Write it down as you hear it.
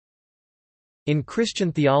In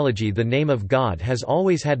Christian theology, the name of God has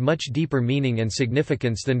always had much deeper meaning and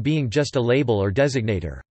significance than being just a label or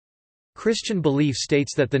designator. Christian belief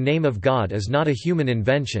states that the name of God is not a human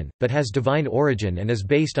invention, but has divine origin and is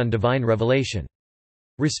based on divine revelation.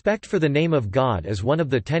 Respect for the name of God is one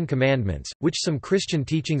of the Ten Commandments, which some Christian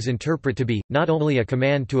teachings interpret to be, not only a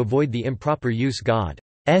command to avoid the improper use God's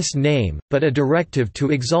name, but a directive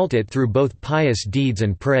to exalt it through both pious deeds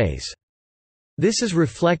and praise. This is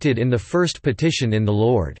reflected in the first petition in the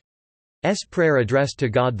Lord's Prayer addressed to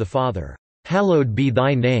God the Father, "Hallowed be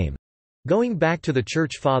thy name." Going back to the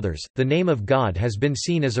Church Fathers, the name of God has been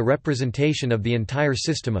seen as a representation of the entire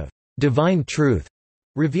system of divine truth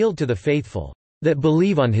revealed to the faithful that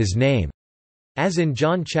believe on his name, as in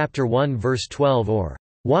John chapter 1 verse 12, or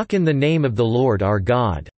walk in the name of the Lord our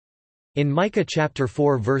God, in Micah chapter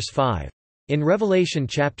 4 verse 5. In Revelation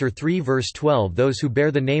chapter 3 verse 12, those who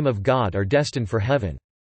bear the name of God are destined for heaven.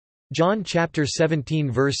 John chapter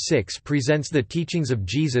 17 verse 6 presents the teachings of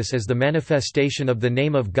Jesus as the manifestation of the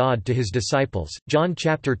name of God to his disciples. John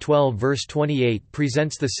chapter 12 verse 28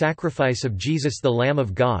 presents the sacrifice of Jesus the Lamb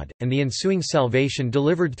of God, and the ensuing salvation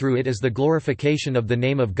delivered through it as the glorification of the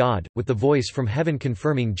name of God, with the voice from heaven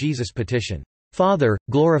confirming Jesus' petition, "Father,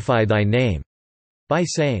 glorify thy name," by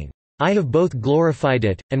saying, "I have both glorified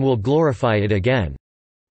it, and will glorify it again."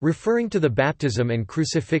 Referring to the baptism and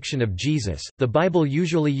crucifixion of Jesus, the Bible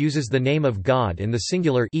usually uses the name of God in the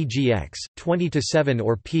singular, e.g. X 20-7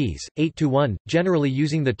 or Ps 8-1, generally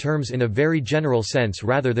using the terms in a very general sense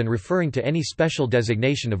rather than referring to any special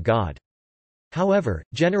designation of God. However,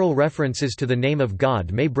 general references to the name of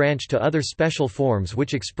God may branch to other special forms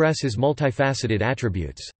which express his multifaceted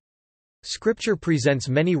attributes. Scripture presents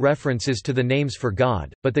many references to the names for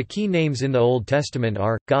God, but the key names in the Old Testament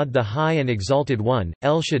are, God the High and Exalted One,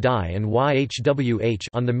 El Shaddai and Yhwh.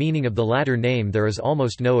 On the meaning of the latter name there is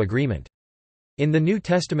almost no agreement. In the New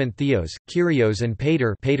Testament Theos, Kyrios and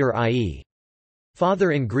Pater, i.e.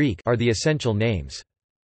 Father in Greek, are the essential names.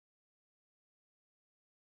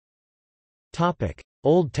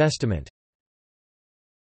 Old Testament.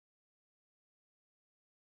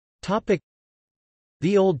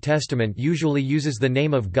 The Old Testament usually uses the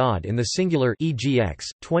name of God in the singular, e.g. X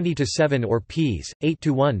 20-7 or Ps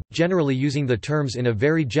 8-1, generally using the terms in a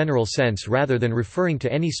very general sense rather than referring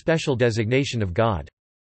to any special designation of God.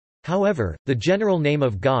 However, the general name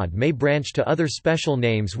of God may branch to other special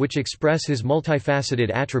names which express his multifaceted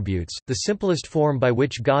attributes. The simplest form by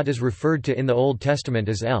which God is referred to in the Old Testament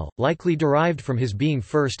is El, likely derived from his being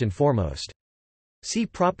first and foremost. See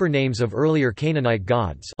proper names of earlier Canaanite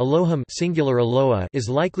gods. Elohim singular Eloah is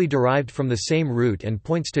likely derived from the same root and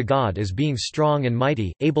points to God as being strong and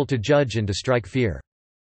mighty, able to judge and to strike fear.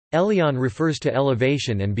 Elyon refers to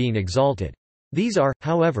elevation and being exalted. These are,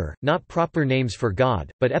 however, not proper names for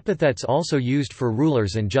God, but epithets also used for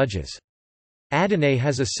rulers and judges. Adonai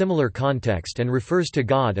has a similar context and refers to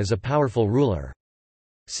God as a powerful ruler.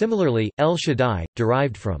 Similarly, El Shaddai,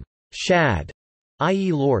 derived from Shad,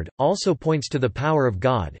 i.e. Lord, also points to the power of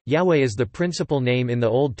God. Yahweh is the principal name in the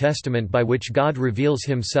Old Testament by which God reveals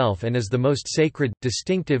himself and is the most sacred,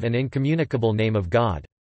 distinctive and incommunicable name of God.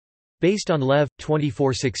 Based on Lev.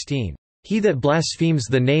 24:16, "He that blasphemes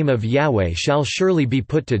the name of Yahweh shall surely be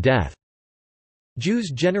put to death."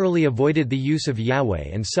 Jews generally avoided the use of Yahweh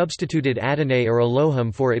and substituted Adonai or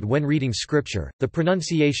Elohim for it when reading Scripture. The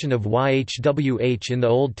pronunciation of Yhwh in the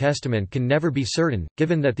Old Testament can never be certain,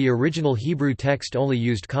 given that the original Hebrew text only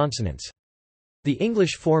used consonants. The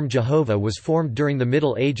English form Jehovah was formed during the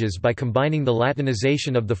Middle Ages by combining the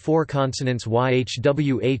Latinization of the four consonants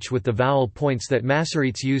Yhwh with the vowel points that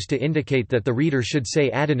Masoretes used to indicate that the reader should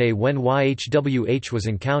say Adonai when Yhwh was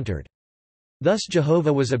encountered. Thus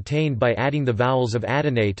Jehovah was obtained by adding the vowels of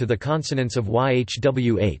Adonai to the consonants of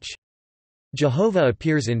Yhwh. Jehovah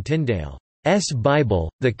appears in Tyndale's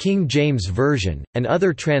Bible, the King James Version, and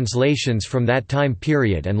other translations from that time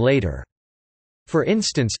period and later. For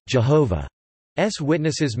instance, Jehovah's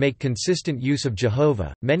Witnesses make consistent use of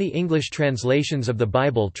Jehovah. Many English translations of the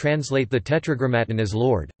Bible translate the Tetragrammaton as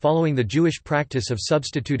Lord, following the Jewish practice of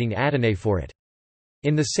substituting Adonai for it.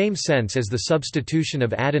 In the same sense as the substitution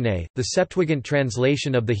of Adonai, the Septuagint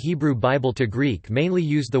translation of the Hebrew Bible to Greek mainly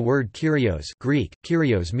used the word Kyrios, Greek,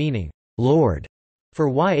 Kyrios meaning Lord, for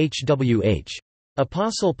Yhwh.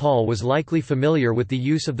 Apostle Paul was likely familiar with the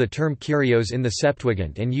use of the term Kyrios in the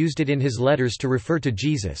Septuagint and used it in his letters to refer to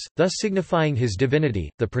Jesus, thus signifying his divinity.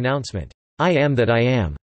 The pronouncement, "I am that I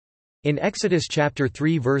am," in Exodus chapter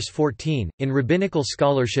 3 verse 14, in rabbinical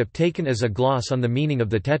scholarship taken as a gloss on the meaning of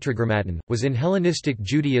the Tetragrammaton, was in Hellenistic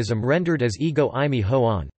Judaism rendered as ego imi ho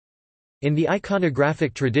on. In the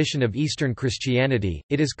iconographic tradition of Eastern Christianity,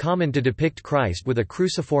 it is common to depict Christ with a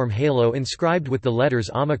cruciform halo inscribed with the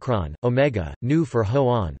letters Omicron, Omega, Nu for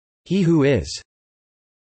Ho-On, he who is.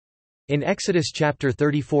 In Exodus chapter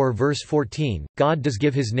 34 verse 14, God does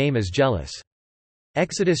give his name as jealous.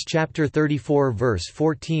 Exodus chapter 34 verse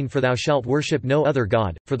 14 For thou shalt worship no other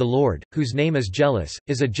God, for the Lord, whose name is jealous,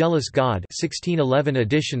 is a jealous God 1611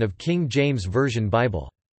 edition of King James Version Bible.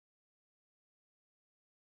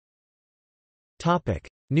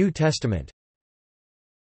 New Testament.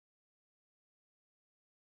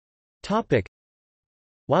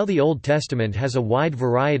 While the Old Testament has a wide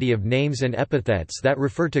variety of names and epithets that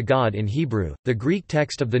refer to God in Hebrew, the Greek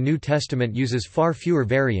text of the New Testament uses far fewer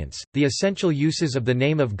variants. The essential uses of the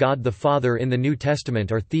name of God the Father in the New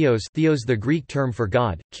Testament are theos, the Greek term for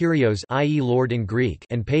God, kyrios, i.e. Lord in Greek,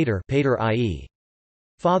 and pater, i.e.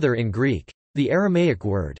 Father in Greek. The Aramaic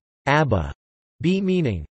word Abba,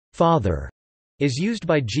 meaning Father, is used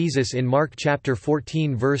by Jesus in Mark chapter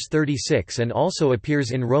 14 verse 36 and also appears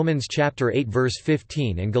in Romans chapter 8 verse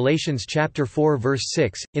 15 and Galatians chapter 4 verse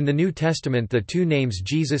 6. In the New Testament, the two names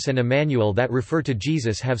Jesus and Emmanuel that refer to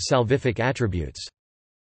Jesus have salvific attributes.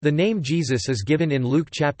 The name Jesus is given in Luke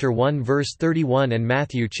chapter 1 verse 31 and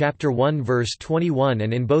Matthew chapter 1 verse 21,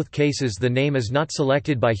 and in both cases the name is not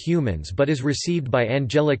selected by humans but is received by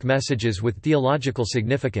angelic messages with theological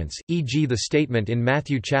significance, e.g. the statement in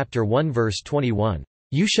Matthew chapter 1 verse 21,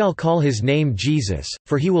 "You shall call his name Jesus,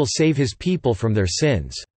 for he will save his people from their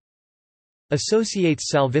sins,"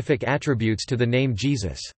 associates salvific attributes to the name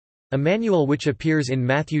Jesus. Emmanuel, which appears in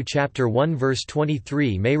Matthew chapter 1 verse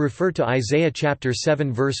 23, may refer to Isaiah chapter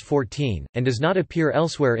 7 verse 14, and does not appear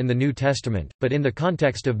elsewhere in the New Testament, but in the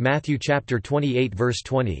context of Matthew chapter 28 verse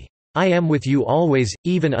 20, "I am with you always,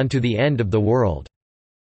 even unto the end of the world,"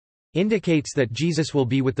 indicates that Jesus will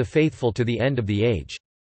be with the faithful to the end of the age.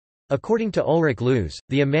 According to Ulrich Luz,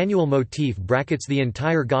 the Emmanuel motif brackets the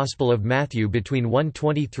entire Gospel of Matthew between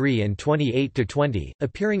 1:23 and 28-20,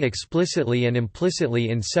 appearing explicitly and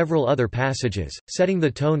implicitly in several other passages, setting the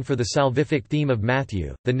tone for the salvific theme of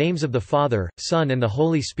Matthew. The names of the Father, Son, and the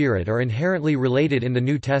Holy Spirit are inherently related in the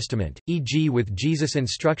New Testament, e.g., with Jesus'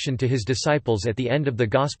 instruction to his disciples at the end of the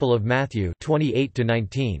Gospel of Matthew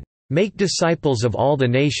 28-19. "Make disciples of all the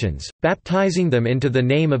nations, baptizing them into the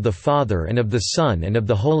name of the Father and of the Son and of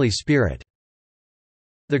the Holy Spirit."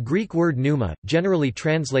 The Greek word pneuma, generally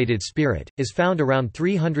translated spirit, is found around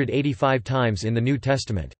 385 times in the New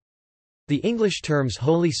Testament. The English terms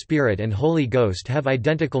Holy Spirit and Holy Ghost have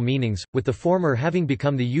identical meanings, with the former having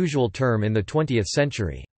become the usual term in the 20th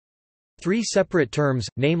century. Three separate terms,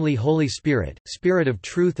 namely Holy Spirit, Spirit of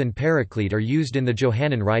Truth and Paraclete, are used in the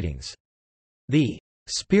Johannine writings. The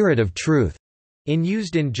Spirit of Truth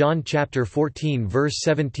used in John chapter 14 verse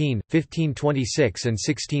 17, 15:26 and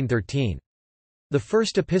 16:13. The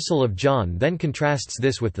first epistle of John then contrasts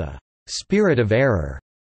this with the spirit of error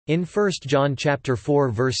in 1 John chapter 4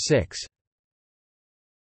 verse 6.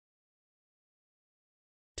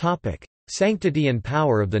 Topic: Sanctity and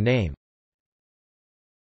power of the name.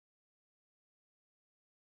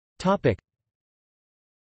 Topic: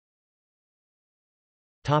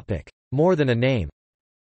 More than a name.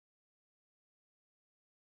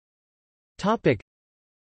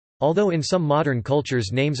 Although in some modern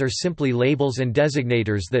cultures names are simply labels and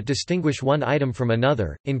designators that distinguish one item from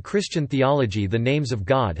another, in Christian theology the names of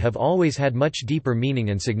God have always had much deeper meaning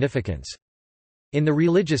and significance. In the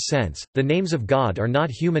religious sense, the names of God are not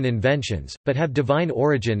human inventions, but have divine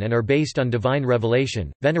origin and are based on divine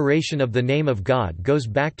revelation. Veneration of the name of God goes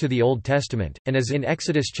back to the Old Testament, and as in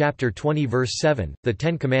Exodus chapter 20 verse 7, the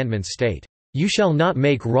Ten Commandments state, "You shall not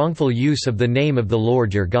make wrongful use of the name of the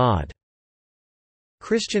Lord your God."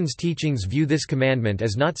 Christians' teachings view this commandment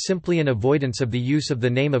as not simply an avoidance of the use of the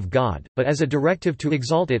name of God, but as a directive to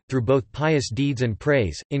exalt it, through both pious deeds and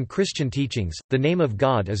praise. In Christian teachings, the name of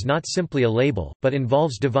God is not simply a label, but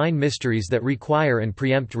involves divine mysteries that require and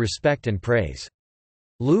preempt respect and praise.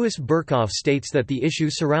 Louis Berkhoff states that the issue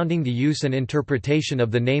surrounding the use and interpretation of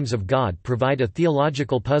the names of God provide a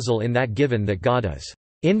theological puzzle in that given that God is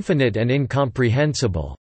infinite and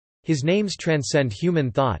incomprehensible, his names transcend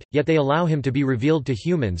human thought, yet they allow him to be revealed to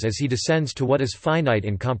humans as he descends to what is finite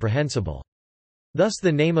and comprehensible. Thus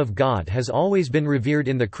the name of God has always been revered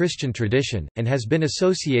in the Christian tradition, and has been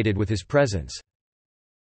associated with his presence.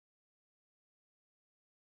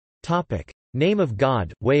 Name of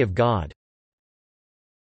God, Way of God.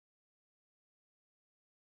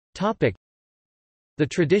 The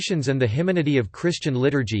traditions and the hymnody of Christian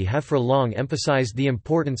liturgy have for long emphasized the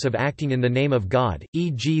importance of acting in the name of God,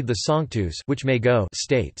 e.g. the Sanctus, which may go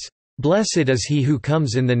states, "Blessed is he who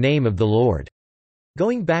comes in the name of the Lord."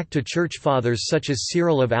 Going back to Church Fathers such as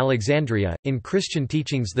Cyril of Alexandria, in Christian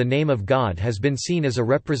teachings the name of God has been seen as a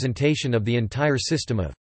representation of the entire system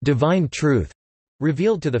of divine truth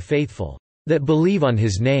revealed to the faithful that believe on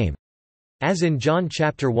his name, as in John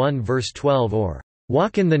chapter 1 verse 12, or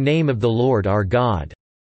walk in the name of the Lord our God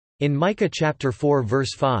in Micah chapter 4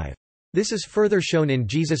 verse 5. This is further shown in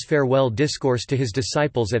Jesus' farewell discourse to his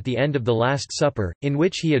disciples at the end of the Last Supper, in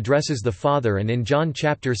which he addresses the Father, and in John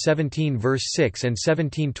chapter 17 verse 6 and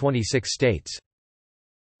 17:26 states,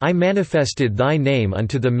 I manifested thy name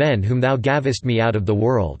unto the men whom thou gavest me out of the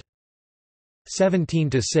world.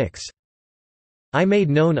 17:6. I made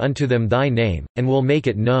known unto them thy name, and will make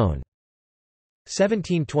it known.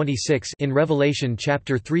 17:26. In Revelation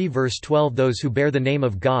chapter 3 verse 12, those who bear the name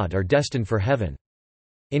of God are destined for heaven.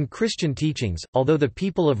 In Christian teachings, although the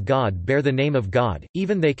people of God bear the name of God,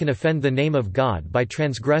 even they can offend the name of God by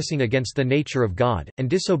transgressing against the nature of God, and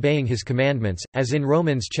disobeying his commandments, as in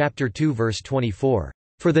Romans chapter 2 verse 24.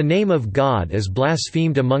 For the name of God is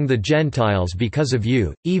blasphemed among the Gentiles because of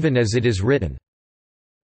you, even as it is written.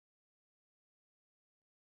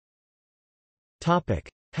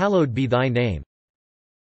 Hallowed be thy name.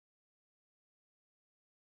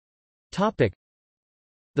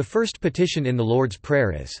 The first petition in the Lord's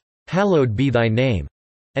Prayer is, Hallowed be thy name,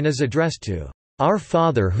 and is addressed to Our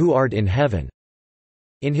Father who art in heaven.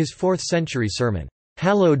 In his 4th century sermon,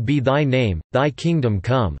 Hallowed be thy name, thy kingdom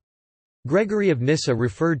come, Gregory of Nyssa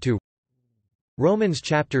referred to Romans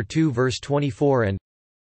chapter 2 verse 24 and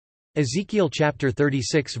Ezekiel chapter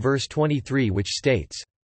 36 verse 23, which states,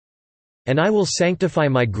 And I will sanctify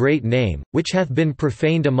my great name, which hath been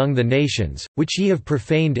profaned among the nations, which ye have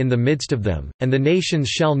profaned in the midst of them, and the nations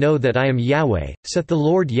shall know that I am Yahweh, saith the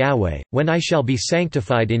Lord Yahweh, when I shall be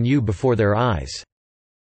sanctified in you before their eyes."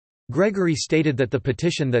 Gregory stated that the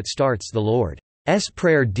petition that starts the Lord's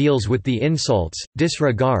Prayer deals with the insults,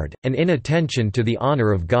 disregard, and inattention to the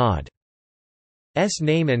honor of God's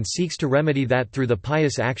name and seeks to remedy that through the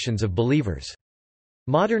pious actions of believers.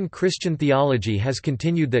 Modern Christian theology has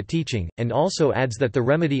continued that teaching, and also adds that the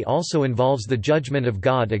remedy also involves the judgment of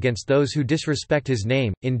God against those who disrespect his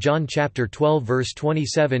name. In John chapter 12 verse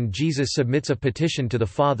 27, Jesus submits a petition to the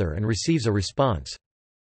Father and receives a response.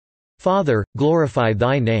 Father, glorify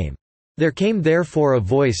thy name. There came therefore a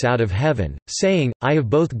voice out of heaven, saying, I have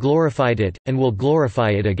both glorified it, and will glorify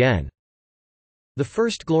it again. The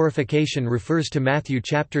first glorification refers to Matthew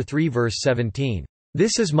chapter 3 verse 17.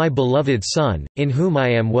 This is my beloved Son, in whom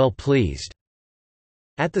I am well pleased.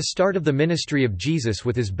 At the start of the ministry of Jesus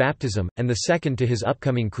with his baptism, and the second to his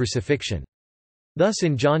upcoming crucifixion. Thus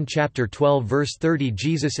in John chapter 12 verse 30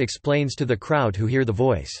 Jesus explains to the crowd who hear the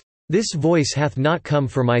voice, This voice hath not come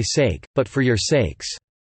for my sake, but for your sakes.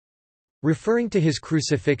 Referring to his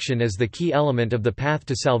crucifixion as the key element of the path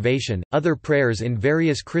to salvation, other prayers in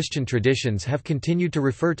various Christian traditions have continued to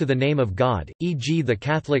refer to the name of God, e.g. the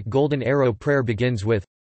Catholic Golden Arrow prayer begins with,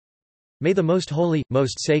 May the most holy,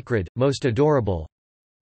 most sacred, most adorable,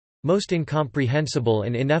 most incomprehensible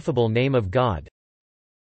and ineffable name of God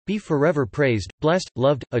be forever praised, blessed,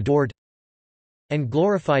 loved, adored, and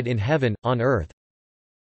glorified in heaven, on earth,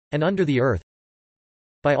 and under the earth,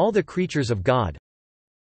 by all the creatures of God.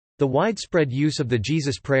 The widespread use of the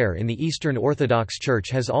Jesus Prayer in the Eastern Orthodox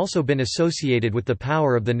Church has also been associated with the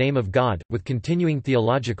power of the name of God, with continuing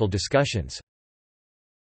theological discussions.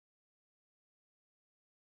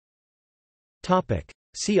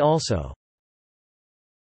 See also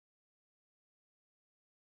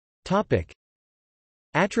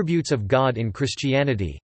Attributes of God in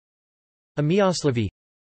Christianity, Amioslavy,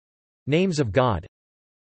 Names of God,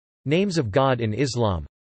 Names of God in Islam,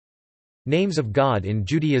 Names of God in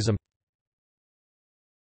Judaism.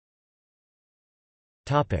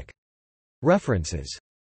 References.